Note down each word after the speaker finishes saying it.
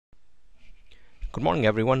Good morning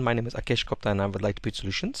everyone, my name is Akesh Gupta and I'm with Lightspeed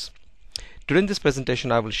Solutions. During this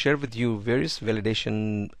presentation I will share with you various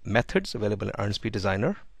validation methods available in Untitled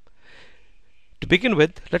Designer. To begin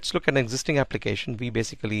with, let's look at an existing application we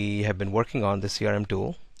basically have been working on, the CRM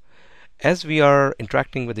tool. As we are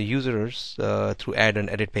interacting with the users through add and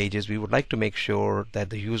edit pages, we would like to make sure that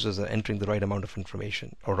the users are entering the right amount of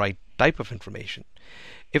information or right type of information.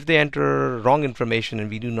 If they enter wrong information and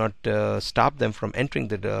we do not stop them from entering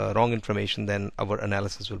the wrong information, then our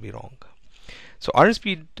analysis will be wrong. So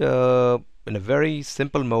Untitled in a very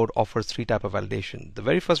simple mode offers three types of validation. The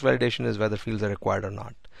very first validation is whether fields are required or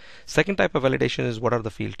not. Second type of validation is what are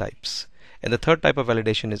the field types. And the third type of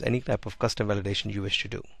validation is any type of custom validation you wish to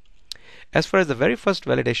do. As far as the very first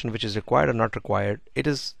validation, which is required or not required, it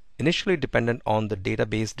is initially dependent on the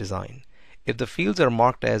database design. If the fields are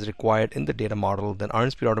marked as required in the data model, then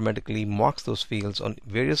Untitled automatically marks those fields on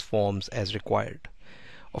various forms as required.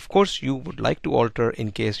 Of course, you would like to alter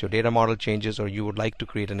in case your data model changes or you would like to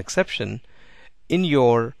create an exception in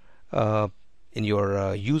your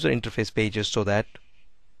user interface pages so that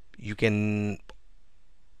you can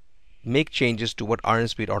make changes to what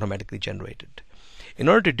Untitled automatically generated. In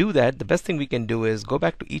order to do that, the best thing we can do is go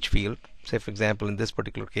back to each field. Say for example, in this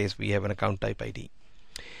particular case we have an account type ID.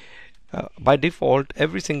 By default,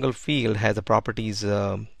 every single field has a properties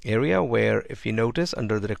area where, if you notice,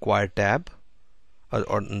 under the required tab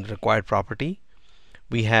or required property,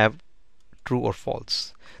 we have true or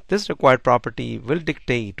false. This required property will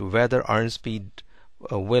dictate whether Untitled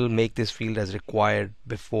will make this field as required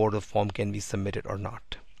before the form can be submitted or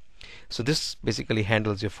not. So this basically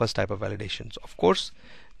handles your first type of validations. Of course,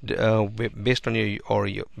 based on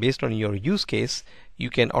your use case, you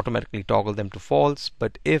can automatically toggle them to false.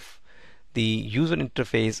 But if the user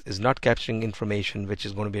interface is not capturing information which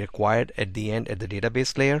is going to be required at the end at the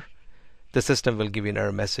database layer, the system will give you an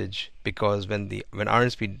error message, because when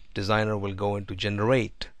Untitled Designer will go into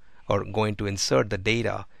generate or going to insert the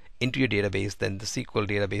data into your database, then the SQL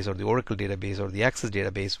database or the Oracle database or the Access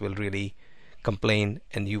database will really complain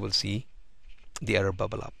and you will see the error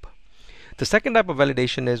bubble up. The second type of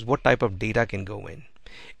validation is what type of data can go in.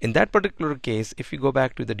 In that particular case, if you go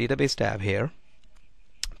back to the database tab here,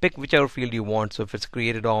 pick whichever field you want. So if it's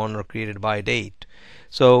created on or created by date,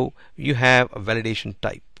 so you have a validation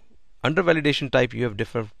type. Under validation type you have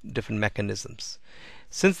different mechanisms.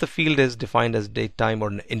 Since the field is defined as date, time, or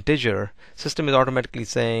an integer, system is automatically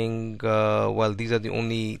saying well, these are the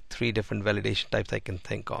only three different validation types I can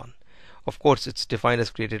think on. Of course, it's defined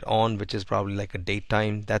as created on, which is probably like a date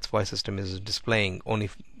time. That's why system is displaying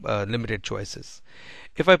only limited choices.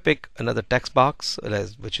 If I pick another text box,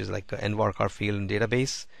 which is like an nvarchar field in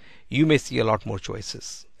database, you may see a lot more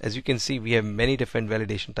choices. As you can see, we have many different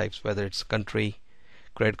validation types, whether it's country,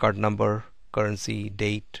 credit card number, currency,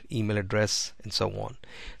 date, email address, and so on.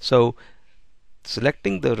 So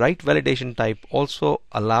selecting the right validation type also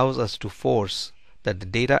allows us to force that the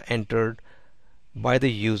data entered by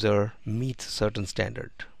the user meets a certain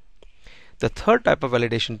standard. The third type of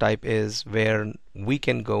validation type is where we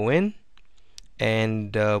can go in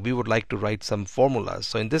and we would like to write some formulas.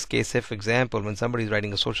 So in this case, if for example, when somebody is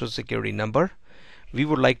writing a social security number, we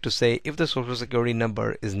would like to say, if the social security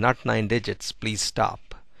number is not 9 digits, please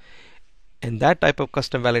stop. And that type of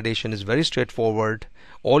custom validation is very straightforward.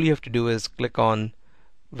 All you have to do is click on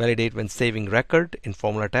validate when saving record in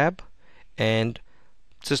formula tab, and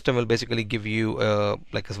system will basically give you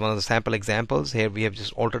like as one of the sample examples. Here we have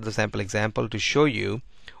just altered the sample example to show you.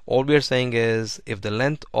 All we are saying is, if the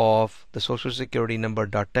length of the social security number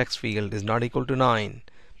 .text field is not equal to 9,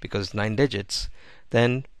 because it's 9 digits,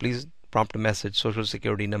 then please prompt a message, social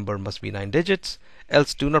security number must be 9 digits,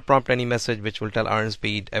 else do not prompt any message which will tell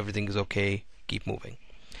Untitled everything is okay, keep moving.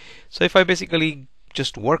 So if I basically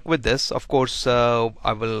just work with this, of course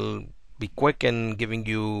I will be quick in giving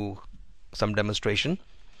you some demonstration.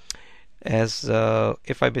 As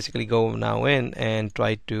if I basically go now in and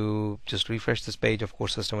try to just refresh this page, of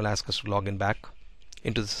course system will ask us to log in back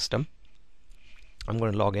into the system. I'm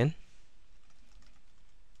going to log in.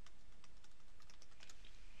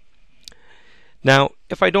 Now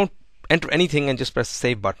if I don't enter anything and just press the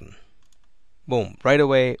save button, boom, right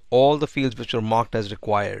away all the fields which are marked as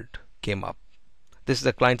required came up. This is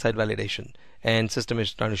a client-side validation, and system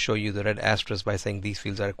is trying to show you the red asterisk by saying these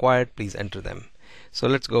fields are required, please enter them. So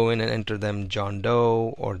let's go in and enter them, John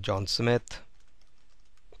Doe or John Smith,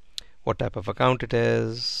 what type of account it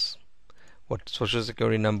is, what social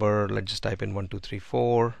security number, let's just type in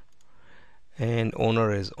 1234, and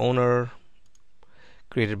owner is owner,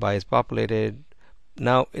 created by is populated.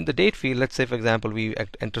 Now in the date field, let's say for example we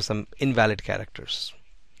enter some invalid characters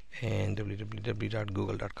and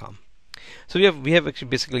www.google.com. So we have actually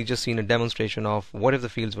basically just seen a demonstration of what if the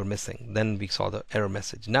fields were missing. Then we saw the error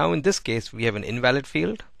message. Now in this case we have an invalid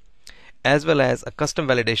field as well as a custom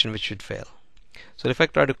validation which should fail. So if I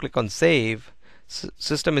try to click on save,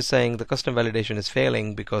 system is saying the custom validation is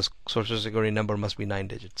failing because social security number must be 9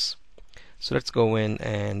 digits. So let's go in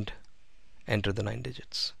and enter the 9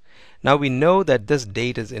 digits. Now we know that this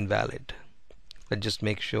date is invalid. Let's just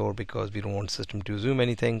make sure because we don't want system to zoom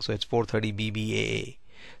anything. So it's 4:30 BBAA.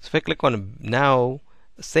 So if I click on now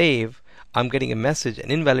save, I'm getting a message,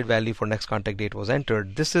 an invalid value for next contact date was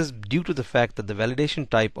entered. This is due to the fact that the validation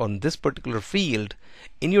type on this particular field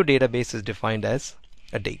in your database is defined as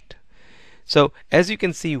a date. So as you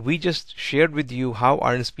can see, we just shared with you how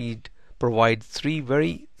RNSpeed provides 3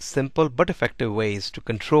 very simple but effective ways to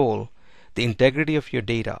control the integrity of your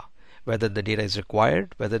data, whether the data is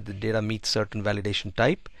required, whether the data meets certain validation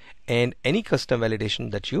type, and any custom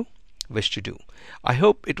validation that you wish to do. I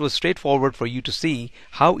hope it was straightforward for you to see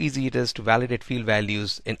how easy it is to validate field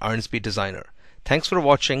values in RNSpeed Designer. Thanks for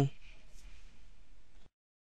watching.